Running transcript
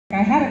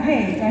I had a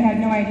page, I had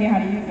no idea how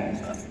to use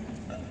it.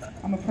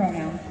 I'm a pro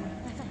now.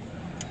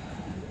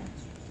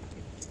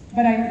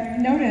 But I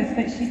noticed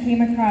that she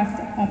came across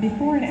a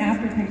before and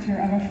after picture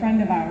of a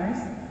friend of ours,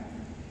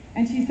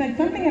 and she said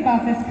something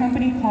about this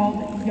company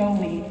called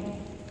Yoli.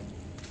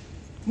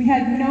 We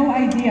had no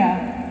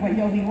idea what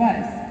Yoli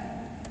was,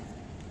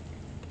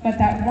 but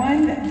that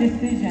one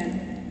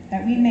decision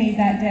that we made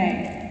that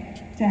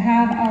day to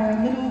have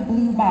our little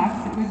blue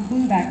box, it was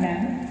blue back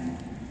then,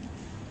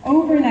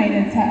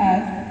 overnighted to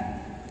us,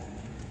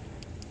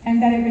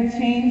 and that it would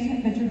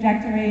change the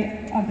trajectory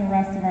of the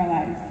rest of our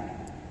lives.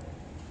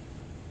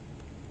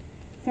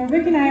 So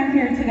Rick and I are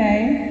here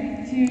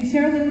today to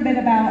share a little bit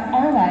about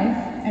our life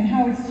and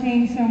how it's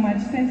changed so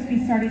much since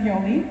we started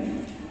Yoli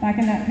back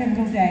in that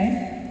pivotal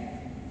day.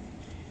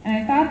 And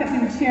I thought that we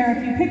would share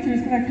a few pictures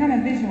because they're kind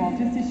of visual,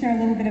 just to share a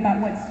little bit about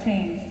what's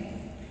changed.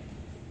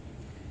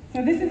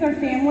 So this is our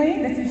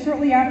family. This is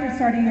shortly after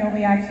starting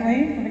Yoli,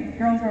 actually. So the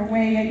girls are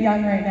way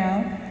young right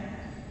now.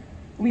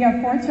 We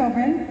have 4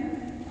 children.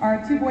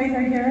 Our 2 boys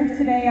are here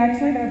today,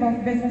 actually. They're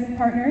both business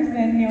partners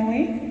in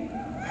Yoli.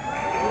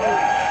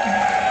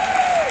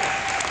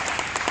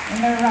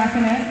 And they're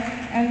rocking it.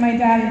 And my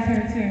dad is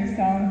here too,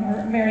 so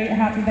we're very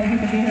happy that he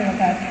could be here with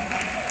us.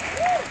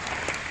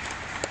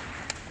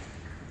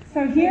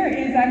 So here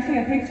is actually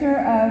a picture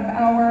of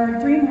our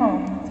dream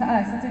home. To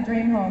us, it's a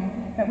dream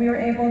home that we were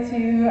able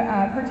to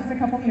purchase a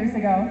couple years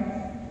ago.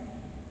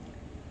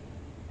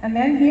 And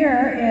then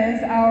here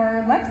is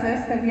our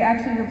Lexus that we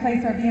actually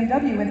replaced our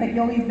BMW with that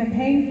Yoli's been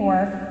paying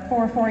for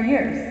 4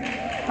 years.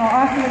 How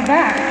awesome is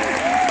that?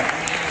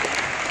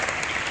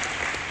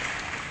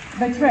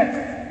 The trips.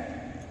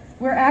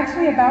 We're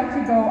actually about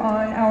to go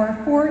on our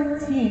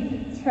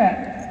 14th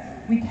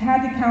trip. We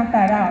had to count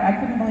that out. I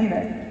couldn't believe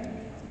it.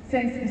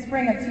 Since the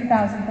spring of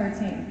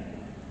 2013.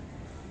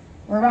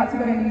 We're about to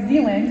go to New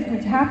Zealand,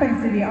 which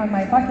happens to be on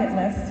my bucket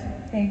list.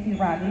 Thank you,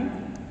 Robbie.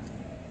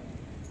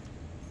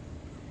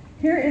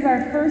 Here is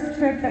our first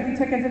trip that we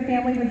took as a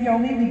family with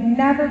Yoli. We've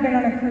never been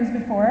on a cruise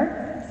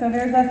before, so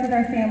there's us with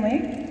our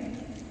family.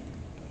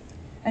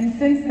 And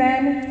since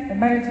then, the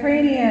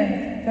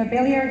Mediterranean, the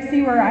Balearic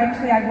Sea, where I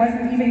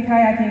wasn't even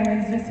kayaking, it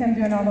was just him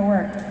doing all the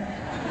work.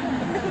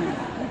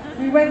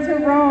 We went to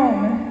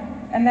Rome,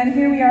 and then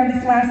here we are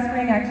this last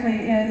spring,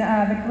 actually, in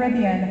the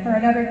Caribbean for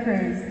another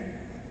cruise.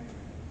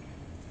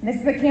 This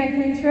is a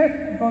Cancun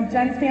trip. Both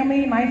Jen's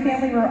family, my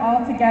family, we're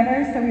all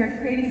together, so we are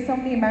creating so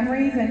many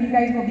memories, and you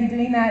guys will be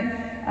doing that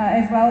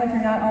as well if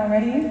you're not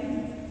already.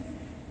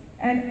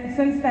 And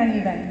since then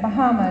even,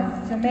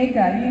 Bahamas,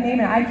 Jamaica, you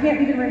name it. I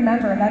can't even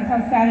remember, that's how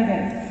sad it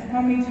is,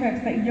 how many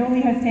trips that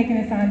Yoli has taken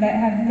us on that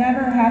have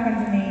never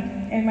happened to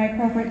me in my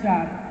corporate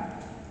job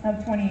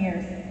of 20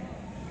 years.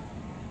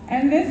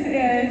 And this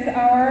is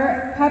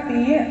our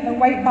puppy, the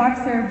white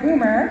boxer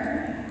Boomer,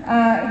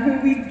 who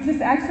we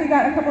just actually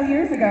got a couple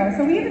years ago.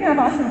 So we even have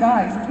awesome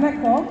dogs, isn't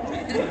that cool?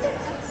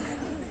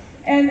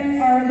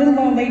 And our little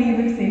old lady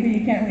Lucy, who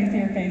you can't really see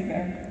her face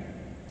there.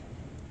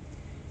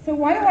 So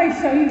why do I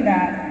show you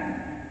that?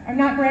 I'm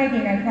not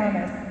bragging, I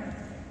promise.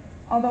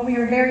 Although we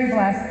are very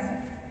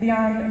blessed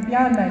beyond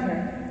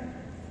measure.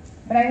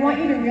 But I want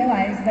you to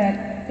realize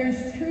that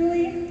there's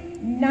truly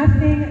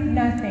nothing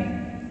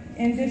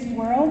in this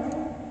world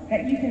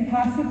that you can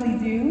possibly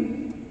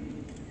do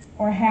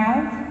or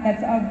have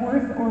that's of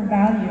worth or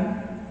value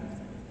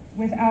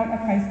without a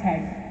price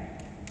tag.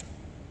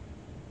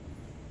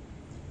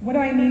 What do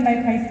I mean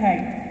by price tag?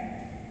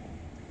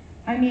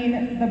 I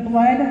mean the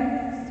blood,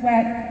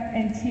 sweat,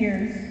 and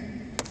tears,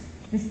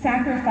 the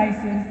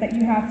sacrifices that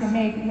you have to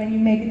make when you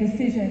make a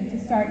decision to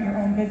start your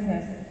own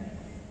business.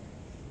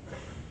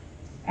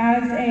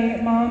 As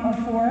a mom of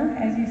 4,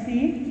 as you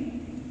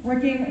see,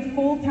 working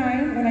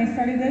full-time when I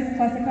started this,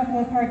 plus a couple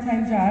of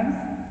part-time jobs,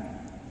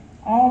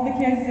 all the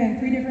kids in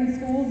 3 different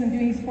schools and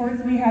doing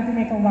sports, we had to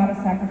make a lot of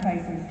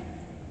sacrifices.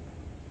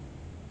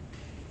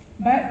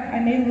 But I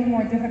made it a little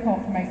more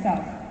difficult for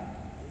myself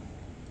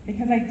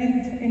because I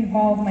didn't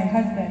involve my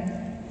husband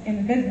in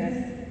the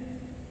business,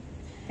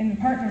 in the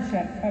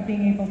partnership of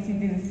being able to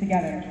do this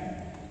together.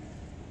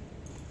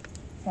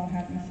 So I'll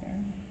have you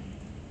share.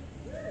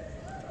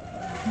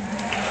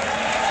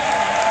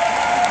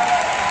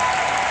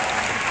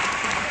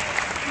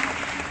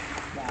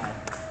 Wow,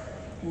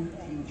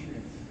 14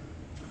 trips.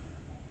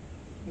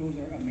 Those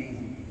are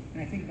amazing.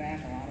 And I think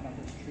back a lot about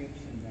those trips,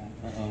 and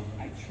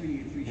I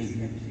truly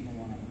appreciate every single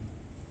one of them.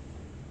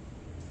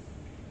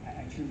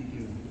 I truly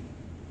do.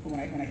 But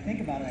when I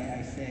think about it,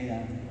 I say,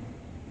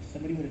 if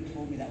somebody would have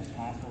told me that was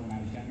possible when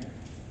I was younger,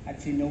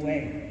 I'd say, no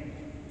way.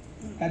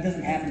 That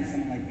doesn't happen to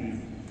someone like me.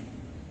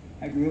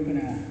 I grew up in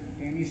a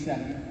family of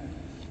 7,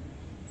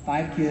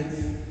 5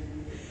 kids,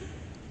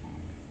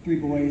 3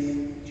 boys,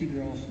 2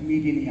 girls, me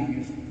being the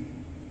youngest.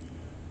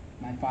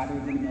 My father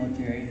was in the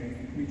military,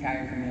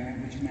 retired from there,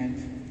 which meant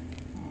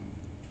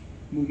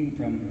moving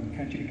from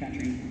country to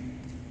country,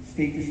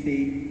 state to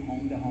state,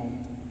 home to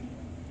home.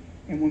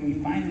 And when we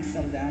finally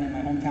settled down in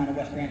my hometown of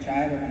West Branch,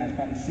 Iowa, when I was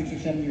probably 6 or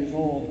 7 years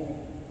old,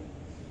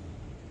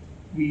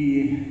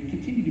 we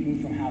continued to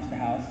move from house to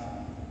house.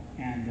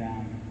 And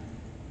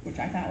which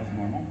I thought was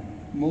normal.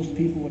 Most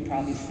people would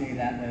probably say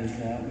that was,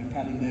 we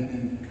probably lived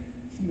in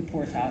some of the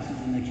poorest houses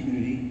in the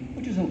community,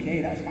 which was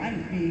okay. That was fine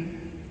with me,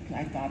 because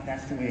I thought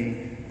that's the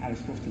way I was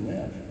supposed to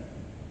live.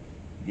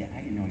 Yeah,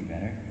 I didn't know any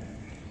better.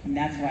 And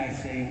that's why I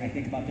say, when I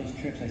think about those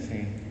trips, I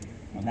say,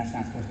 well, that's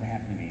not supposed to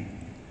happen to me.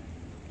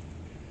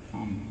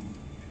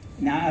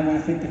 Now I want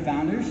to thank the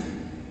founders,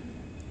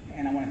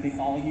 and I want to thank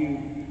all of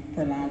you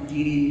for allowing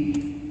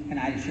Jeanie and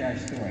I to share our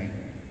story.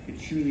 It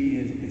truly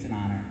is, it's an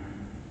honor.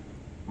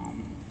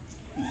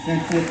 And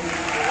since it's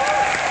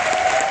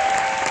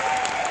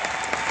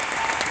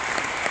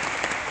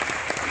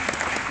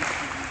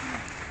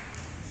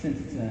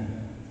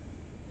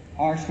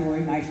our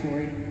story, my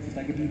story, it's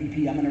like a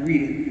BBP, I'm going to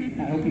read it.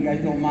 And I hope you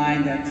guys don't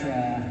mind that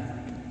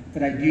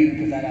I do,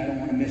 because I don't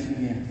want to miss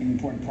any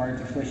important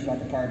parts, especially about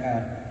the part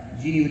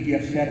Jeanie would be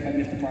upset if I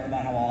missed the part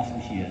about how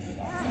awesome she is. So,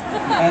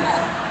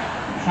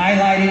 that's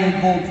highlighted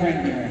in bold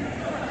print here.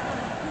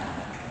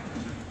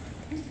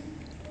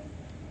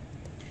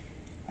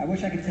 I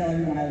wish I could tell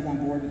everyone I was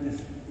on board with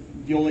this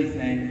Yoli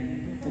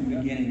thing from the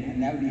beginning,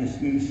 and that would be a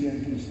smooth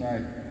sailing from the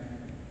start.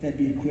 That'd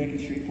be a quick and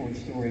straightforward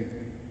story.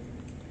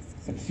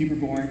 But super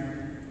boring.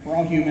 We're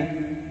all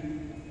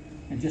human,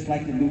 and just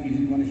like the movies,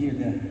 we want to hear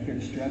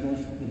the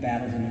struggles, the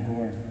battles, and the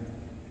gore,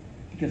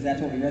 because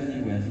that's what we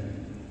resonate with.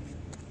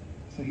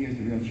 So here's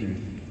the real truth.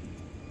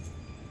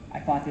 I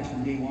fought this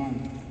from day one.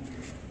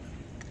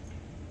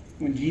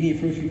 When Jeanie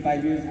approached me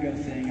 5 years ago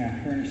saying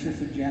her and her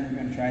sister Jen were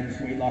going to try this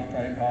weight loss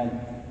product called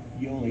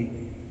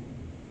Yoli,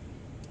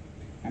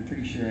 I'm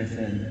pretty sure I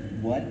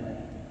said, what?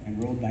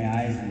 And rolled my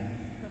eyes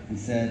and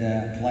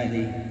said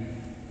politely, and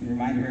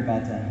reminded her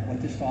about what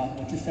this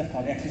stuff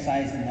called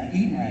exercise and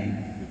eating right.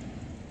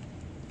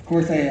 Of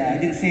course, I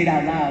didn't say it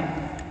out loud.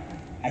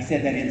 I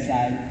said that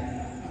inside.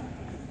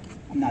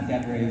 I'm not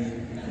that brave.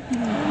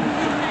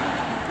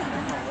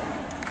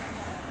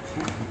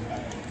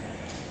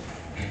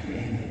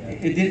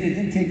 It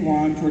didn't take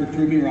long for her to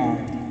prove me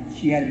wrong.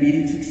 She had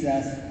immediate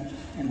success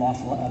and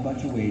lost a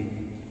bunch of weight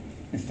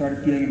and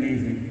started feeling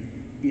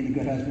amazing. Being the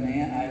good husband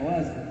I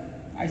was,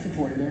 I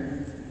supported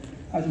her.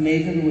 I was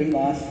amazed at the weight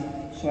loss,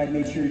 so I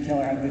made sure to tell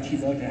her how good she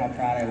looked and how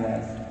proud I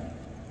was.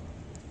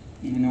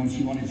 Even though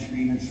she wanted to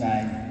scream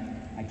inside,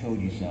 I told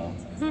you so.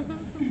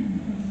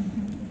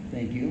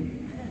 Thank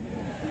you.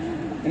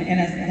 And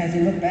as I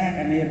look back,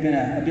 I may have been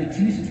a bit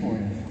too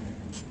supportive.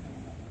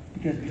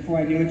 Because before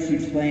I knew it, she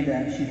explained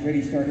that she's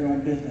ready to start her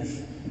own business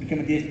and become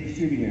a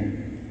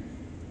distributor.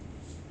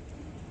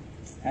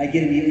 I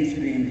again immediately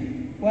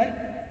screamed, what?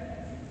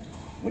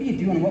 What are you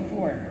doing? What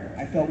for?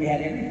 I felt we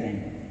had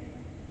everything.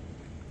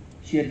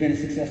 She had been a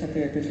successful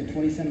therapist for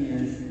 20-some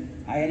years.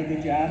 I had a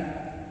good job.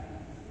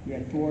 We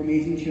had 4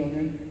 amazing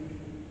children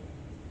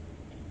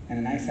and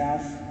a nice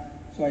house.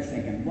 So I was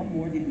thinking, what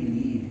more did we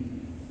need?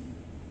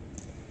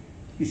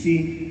 You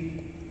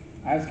see,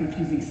 I was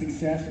confusing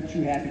success with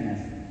true happiness.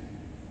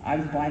 I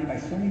was blinded by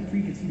so many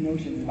preconceived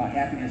notions about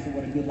happiness and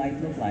what a good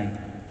life looked like.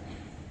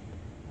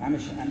 I'm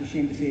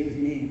ashamed to say it was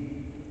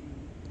me.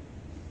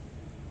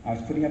 I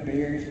was putting up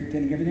barriers,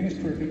 pretending everything was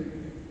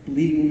perfect,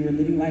 believing we were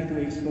living life the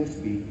way it was supposed to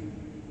be.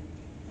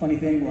 Funny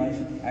thing was,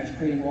 I was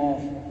creating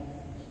walls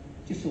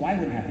just so I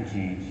wouldn't have to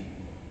change.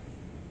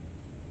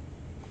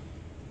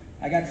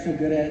 I got so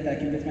good at it that I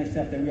convinced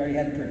myself that we already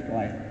had the perfect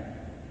life.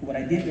 But what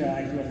I didn't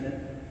realize was that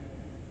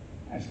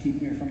I was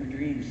keeping her from her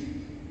dreams.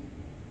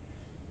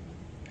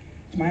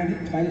 To my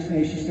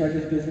dismay, she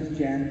started this business,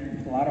 Jen,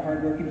 with a lot of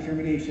hard work and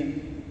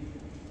determination.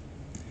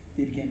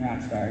 They became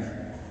rock stars.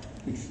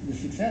 The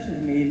success was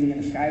amazing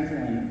and the sky was the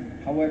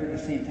limit. However, at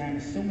the same time,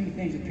 with so many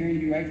things appearing to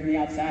be right from the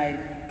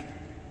outside,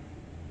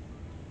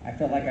 I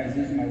felt like I was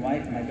losing my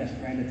wife and my best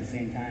friend at the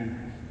same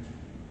time.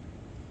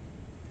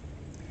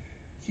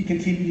 She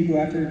continued to go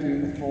after her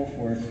dream with full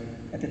force.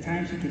 At the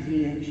time she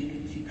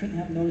couldn't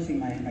help noticing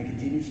my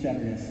continued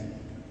stubbornness.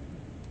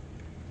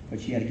 But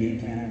she had a game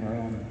plan of her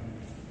own.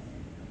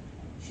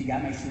 She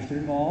got my sister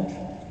involved,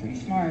 pretty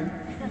smart.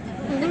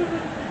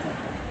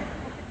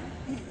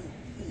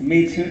 And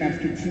made certain I was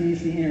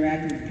continuously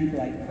interacting with people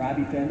like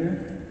Robbie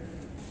Fender,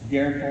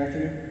 Darren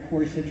Poulter,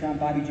 Corey Citron,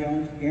 Bobby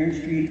Jones, Aaron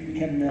Street, and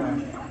Kevin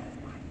Miller.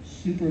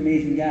 Super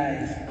amazing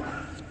guys.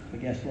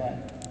 But guess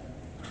what?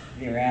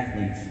 They were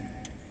athletes.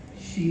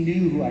 She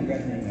knew who I'd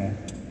resonate with.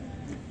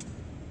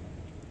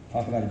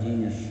 Talk about a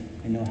genius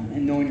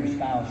and knowing your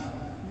spouse.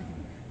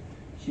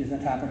 She was on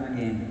top of her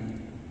game.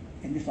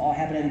 And this all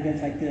happened at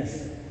events like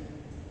this.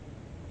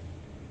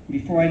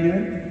 Before I knew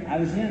it, I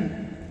was in.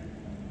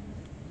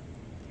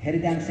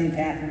 Headed down the same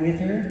path with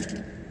her,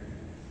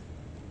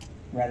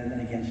 rather than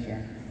against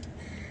her.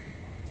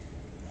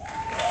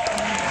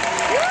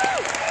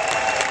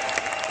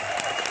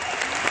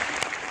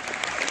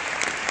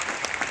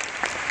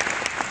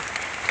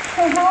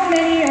 So how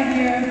many of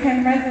you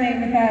can resonate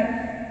with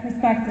that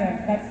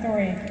perspective, that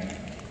story?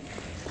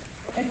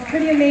 It's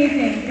pretty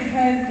amazing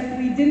because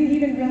we didn't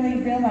even really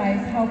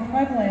realize how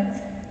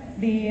prevalent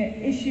the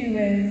issue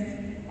is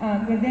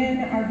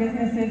within our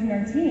businesses and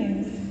our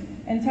teams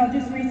until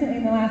just recently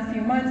in the last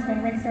few months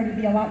when Rick started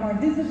to be a lot more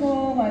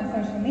visible on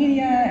social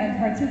media and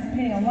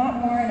participating a lot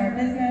more in our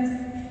business.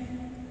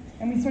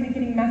 And we started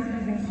getting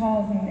messages and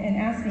calls and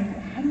asking,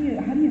 how do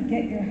you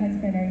get your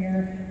husband or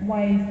your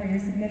wife or your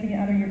significant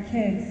other, your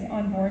kids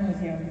on board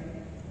with you?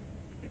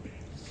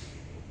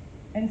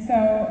 And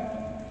so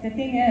the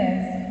thing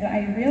is that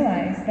I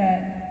realized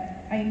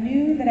that I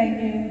knew that I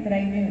knew that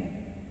I knew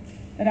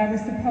that I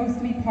was supposed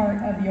to be part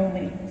of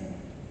Yoli,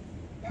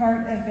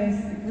 part of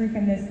this group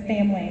and this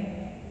family.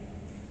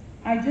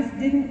 I just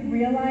didn't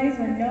realize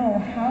or know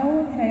how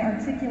can I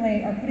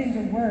articulate or put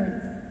into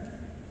words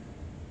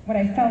what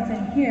I felt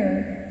in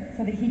here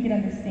so that he could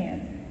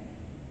understand.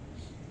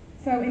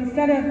 So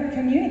instead of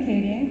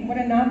communicating, what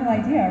a novel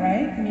idea,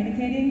 right?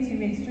 Communicating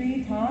to a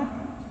street talk,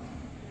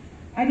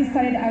 I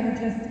decided I would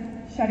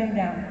just shut him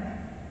down.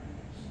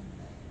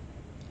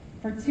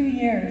 For 2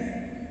 years,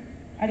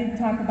 I didn't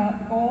talk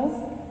about the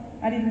goals,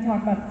 I didn't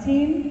talk about the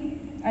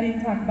team, I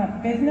didn't talk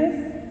about the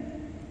business.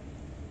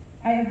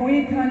 I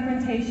avoided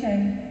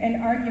confrontation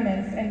and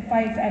arguments and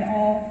fights at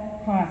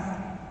all costs.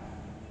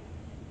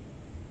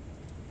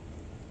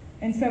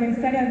 And so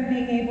instead of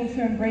being able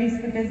to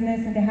embrace the business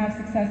and to have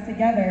success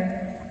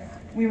together,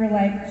 we were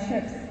like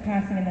ships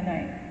passing in the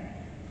night.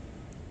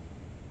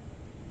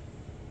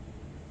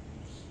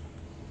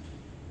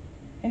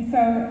 And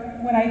so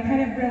what I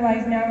kind of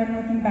realize now and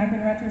looking back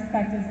in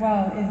retrospect as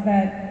well is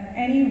that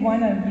any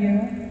one of you,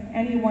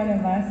 any one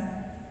of us,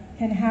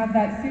 can have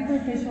that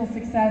superficial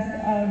success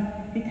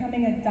of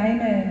becoming a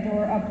diamond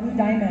or a blue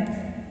diamond.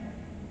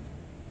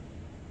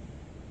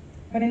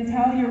 But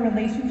until your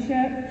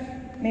relationship,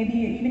 maybe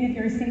even if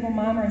you're a single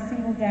mom or a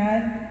single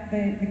dad,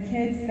 the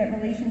kids, that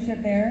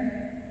relationship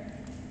there,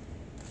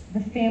 the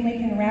family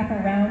can wrap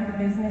around the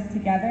business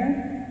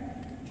together,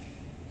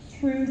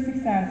 true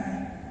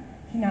success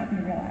cannot be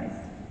realized.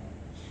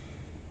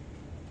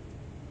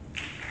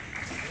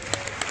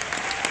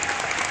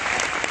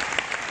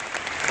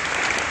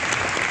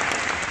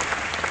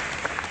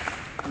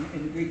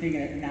 And the great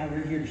thing, now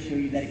we're here to show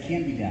you that it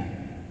can be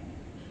done.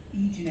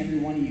 Each and every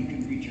one of you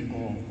can reach your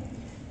goal,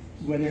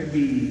 whether it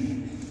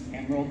be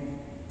emerald,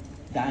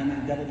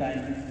 diamond, double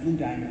diamond, blue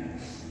diamond.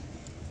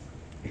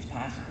 It's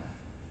possible.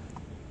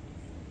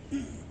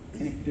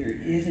 And if there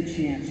is a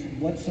chance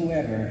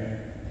whatsoever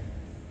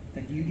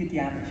that you get the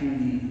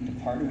opportunity to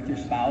partner with your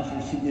spouse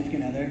or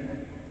significant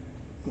other,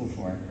 go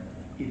for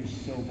it. It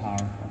is so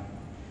powerful.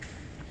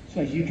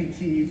 So as you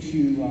continue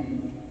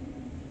to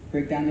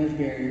break down those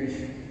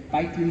barriers,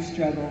 fight through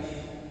struggles,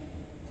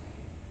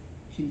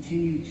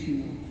 continue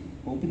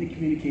to open the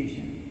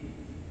communication,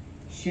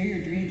 share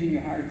your dreams and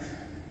your hearts,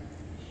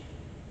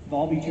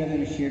 involve each other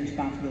in shared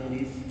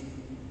responsibilities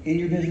in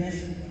your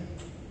business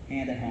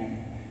and at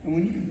home. And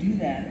when you can do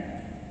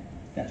that,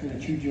 that's where the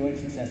true joy and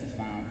success is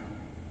found.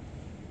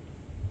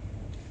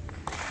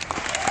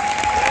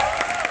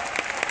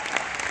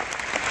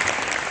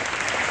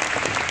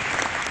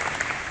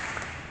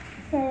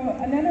 So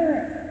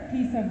another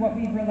piece of what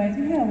we've realized,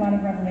 we've had a lot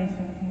of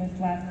revelation in this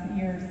last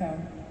year or so,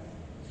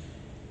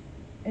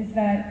 is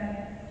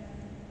that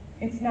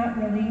it's not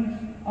really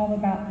all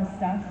about the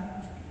stuff,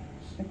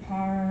 the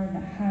car, the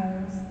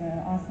house, the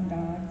awesome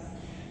dogs,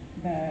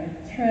 the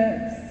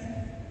trips.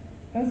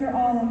 Those are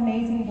all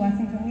amazing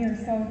blessings, and we are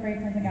so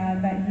grateful to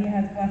God that He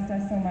has blessed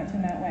us so much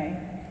in that way.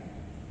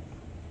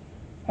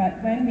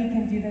 But when we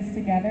can do this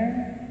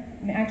together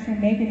and actually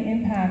make an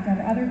impact on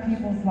other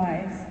people's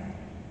lives,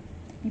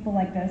 people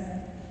like this.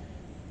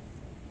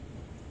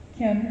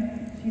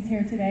 Kim, she's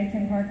here today,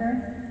 Kim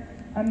Parker.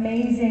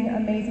 Amazing,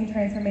 amazing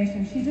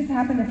transformation. She just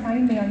happened to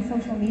find me on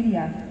social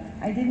media.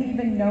 I didn't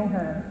even know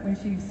her when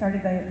she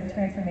started the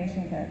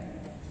transformation kit.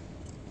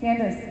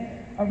 Candace,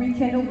 a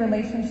rekindled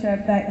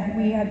relationship that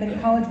we had been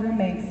college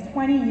roommates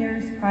 20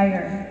 years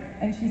prior,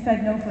 and she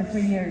said no for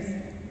 3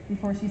 years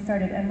before she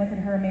started, and look at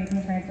her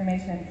amazing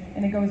transformation,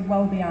 and it goes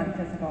well beyond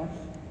physical.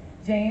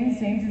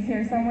 James is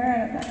here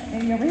somewhere,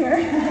 maybe over here.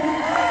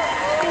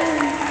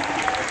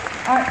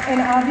 An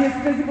obvious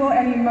physical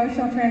and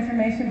emotional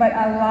transformation, but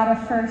a lot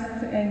of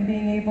firsts in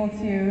being able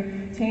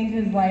to change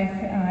his life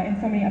in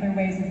so many other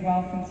ways as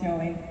well since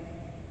Yoli.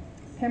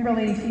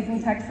 Kimberly, she's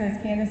in Texas,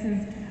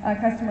 Candace's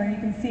customer, you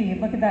can see,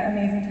 look at that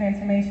amazing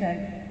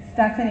transformation.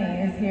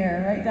 Stephanie is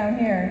here, right down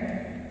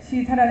here.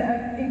 She's had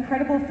an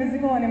incredible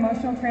physical and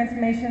emotional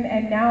transformation,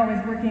 and now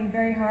is working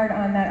very hard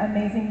on that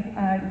amazing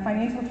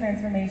financial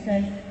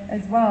transformation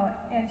as well.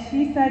 And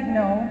she said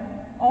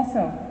no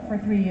also for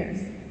 3 years.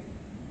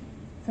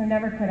 So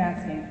never quit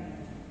asking.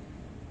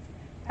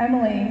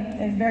 Emily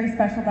is very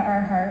special to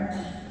our heart.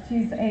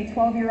 She's a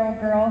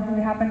 12-year-old girl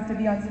who happens to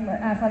be on some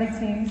athletic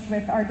teams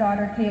with our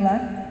daughter,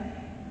 Kayla.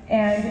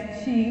 And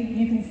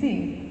you can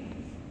see,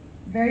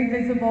 very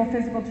visible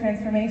physical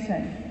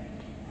transformation.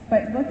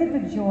 But look at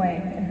the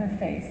joy in her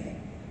face.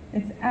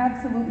 It's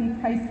absolutely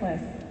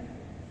priceless.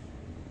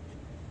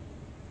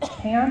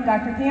 Pam,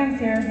 Dr. Pam's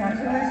here, not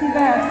sure where she's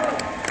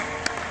at.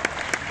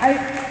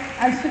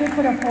 I should have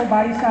put a full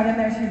body shot in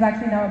there. She's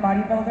actually now a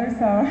bodybuilder,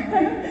 so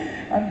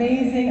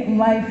amazing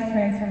life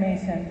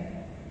transformation.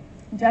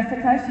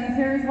 Jessica, she's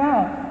here as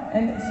well.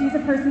 And she's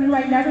a person who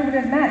I never would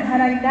have met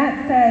had I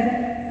not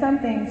said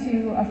something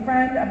to a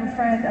friend of a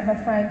friend of a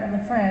friend of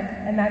a friend,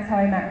 and that's how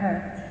I met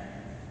her.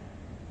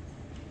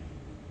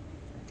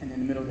 And in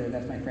the middle there,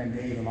 that's my friend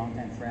Dave, a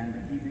longtime friend.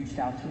 He reached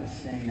out to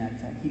us saying that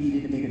he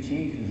needed to make a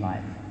change in his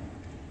life.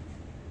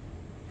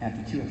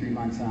 After 2 or 3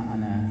 months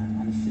on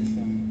the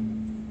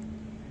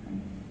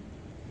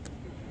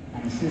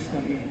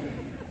system,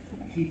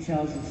 he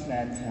tells us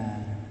that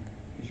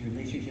his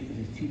relationship with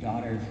his 2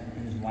 daughters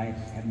and his wife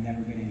have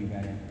never been any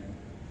better.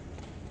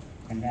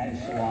 And that is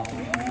so awesome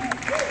to me.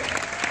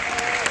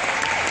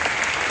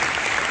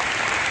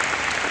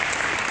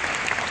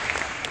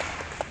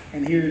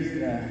 And here's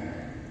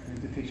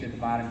the picture at the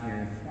bottom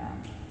here.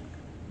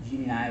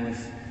 Jeanie and I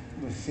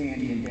with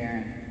Sandy and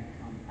Darren.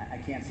 I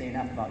can't say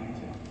enough about you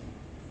two.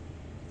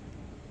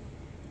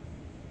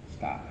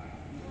 Stop.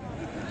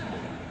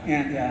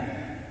 And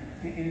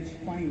it's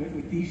funny,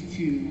 with these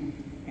 2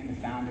 and the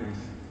founders,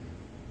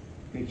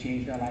 they've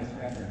changed our lives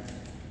forever.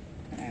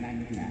 And I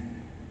mean that.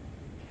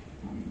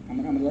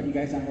 I'm going to let you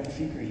guys on a little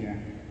secret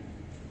here.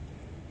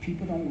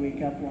 People don't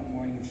wake up one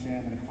morning and say,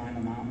 I'm going to climb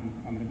a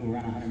mountain, or I'm going to go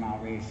run a 100-mile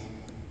race.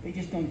 They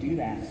just don't do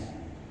that.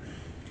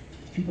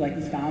 It's people like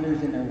these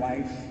founders and their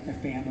wives, their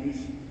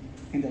families,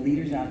 and the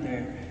leaders out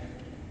there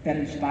that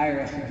inspire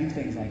us to do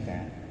things like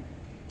that.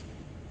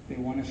 They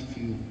want us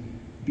to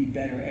be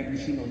better every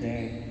single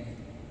day.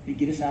 They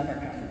get us out of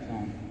our comfort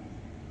zone.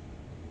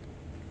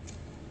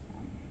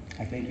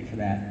 I thank you for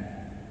that.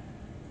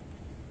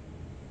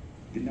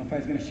 Didn't know if I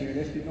was going to share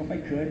this, didn't know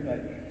if I could, but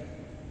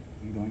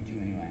I'm going to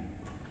anyway.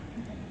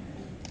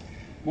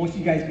 Most of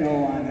you guys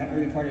know on the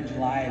early part of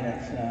July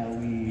that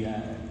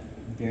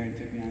Darren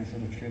took me on this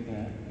little trip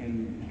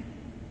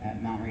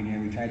at Mount Rainier.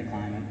 We tried to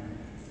climb it.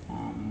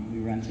 We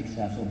were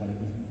unsuccessful, but it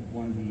was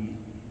one of the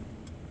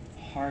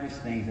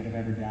hardest things that I've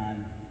ever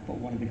done, but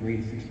one of the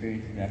greatest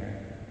experiences ever.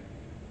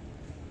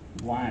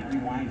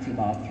 Rewind to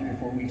about 3 or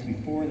 4 weeks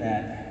before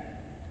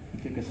that,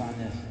 he took us on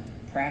this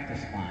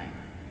practice climb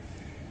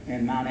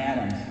in Mount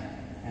Adams.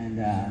 And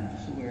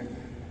so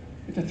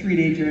it's a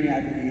 3-day journey,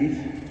 I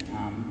believe.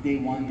 Day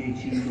 1, day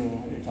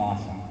 2, it's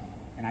awesome.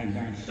 And I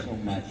learned so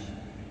much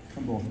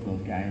from both of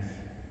those guys.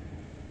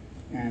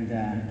 And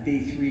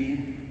day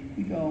 3,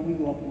 we go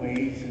up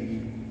ways,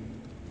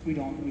 and we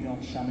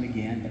don't summit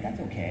again, but that's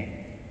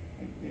okay.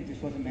 It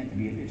just wasn't meant to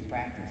be. It's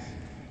practice.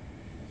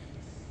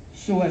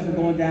 So as we're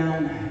going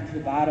down to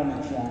the bottom,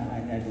 it's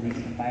I believe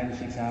it's a 5 or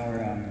 6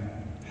 hour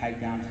hike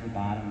down to the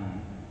bottom,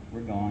 and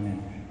we're going,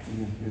 and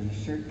there's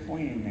a certain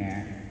point in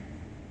there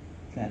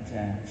that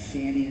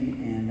Sandy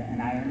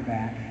and I are in the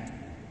back,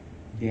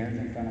 Darren's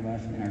in front of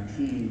us, and our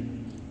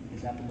team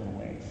is up a little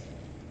ways.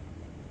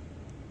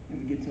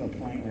 And we get to a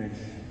point where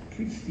it's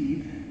pretty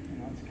steep,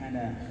 it's kind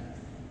of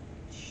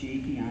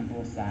shaky on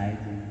both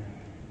sides, and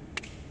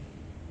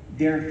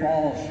Darren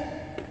falls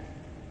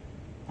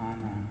on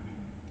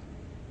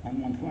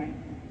one point,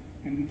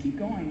 and we keep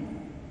going,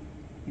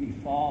 and he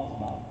falls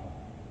about,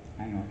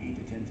 8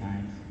 to 10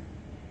 times.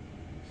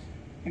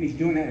 And he's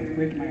doing that, it's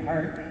breaking my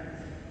heart,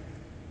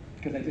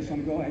 because I just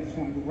want to go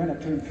run up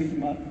to him and pick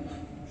him up,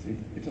 say,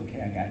 it's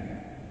okay, I got you,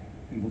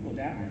 and we'll go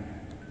down.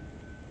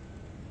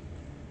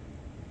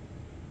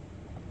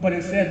 But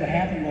instead, what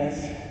happened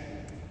was,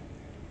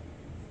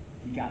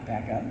 he got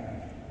back up.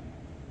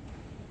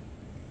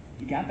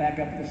 He got back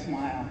up with a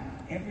smile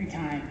every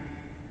time,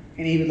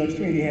 and he would look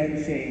straight ahead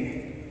and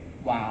say,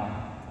 wow,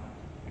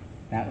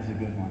 that was a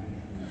good one.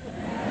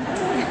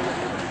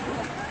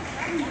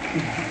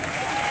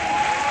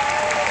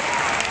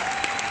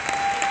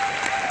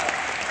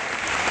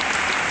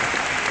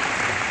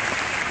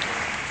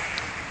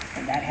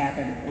 And that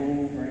happened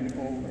over and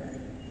over.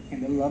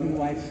 And the loving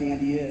wife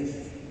Sandy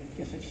is,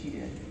 guess what she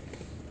did?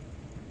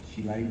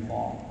 She let him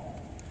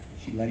fall.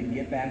 She let him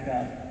get back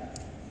up.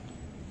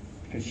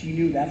 Because she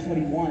knew that's what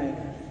he wanted,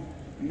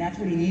 and that's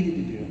what he needed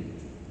to do.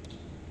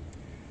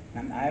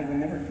 And I will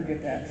never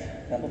forget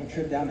that little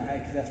trip down the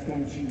hike, because that's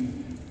going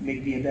to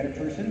make me a better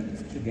person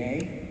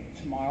today,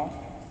 tomorrow,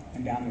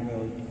 and down the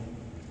road.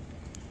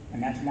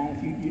 And that's along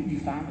with you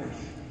founders.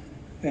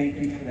 Thank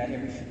you for that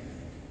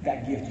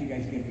gift you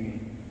guys give me.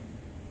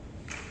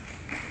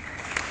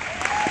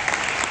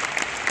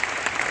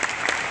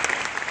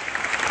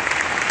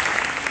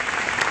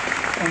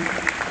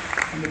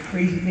 And the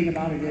crazy thing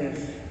about it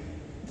is,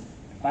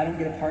 if I don't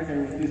get a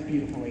partner with this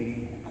beautiful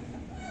lady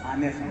on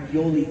this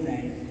Yoli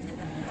thing,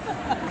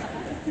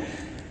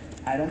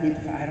 I don't meet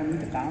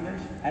the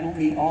founders. I don't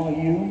meet all of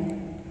you.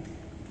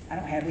 I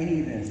don't have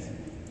any of this.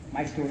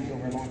 My story's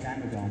over a long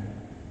time ago.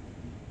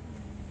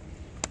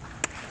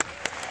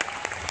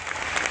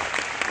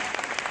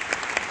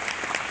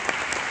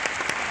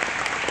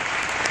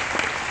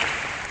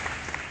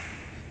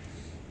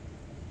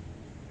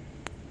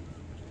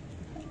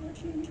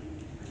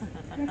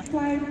 Next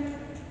slide.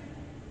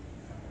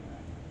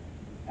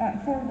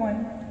 Forward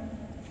 1.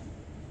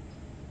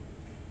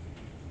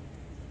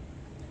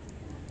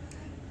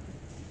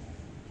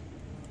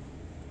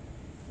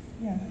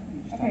 Yeah.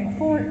 Okay,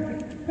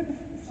 put the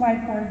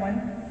slide forward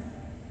 1.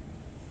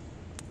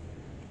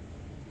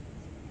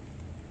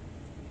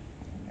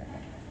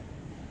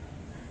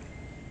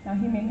 Now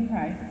he made me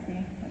cry.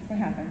 See, that's what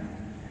happens.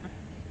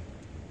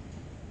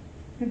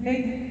 The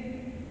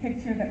big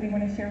picture that we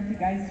want to share with you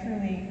guys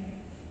truly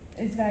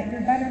is that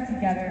you're better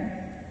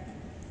together.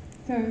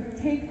 So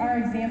take our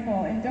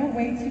example and don't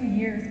wait 2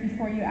 years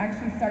before you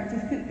actually start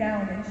to sit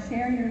down and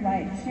share your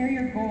life, share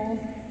your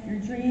goals, your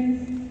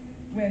dreams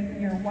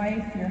with your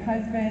wife, your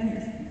husband,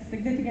 your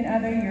significant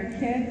other, your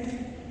kids,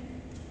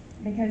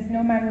 because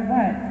no matter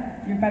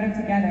what, you're better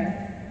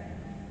together.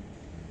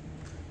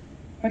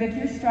 But if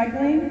you're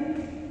struggling,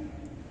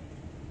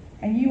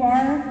 and you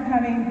are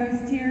having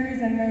those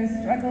tears and those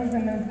struggles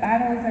and those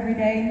battles every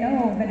day,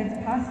 know that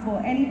it's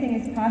possible. Anything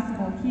is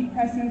possible. Keep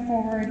pressing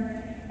forward,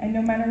 and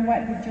no matter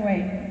what, the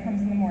joy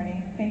comes in the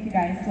morning. Thank you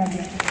guys. Love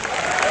you.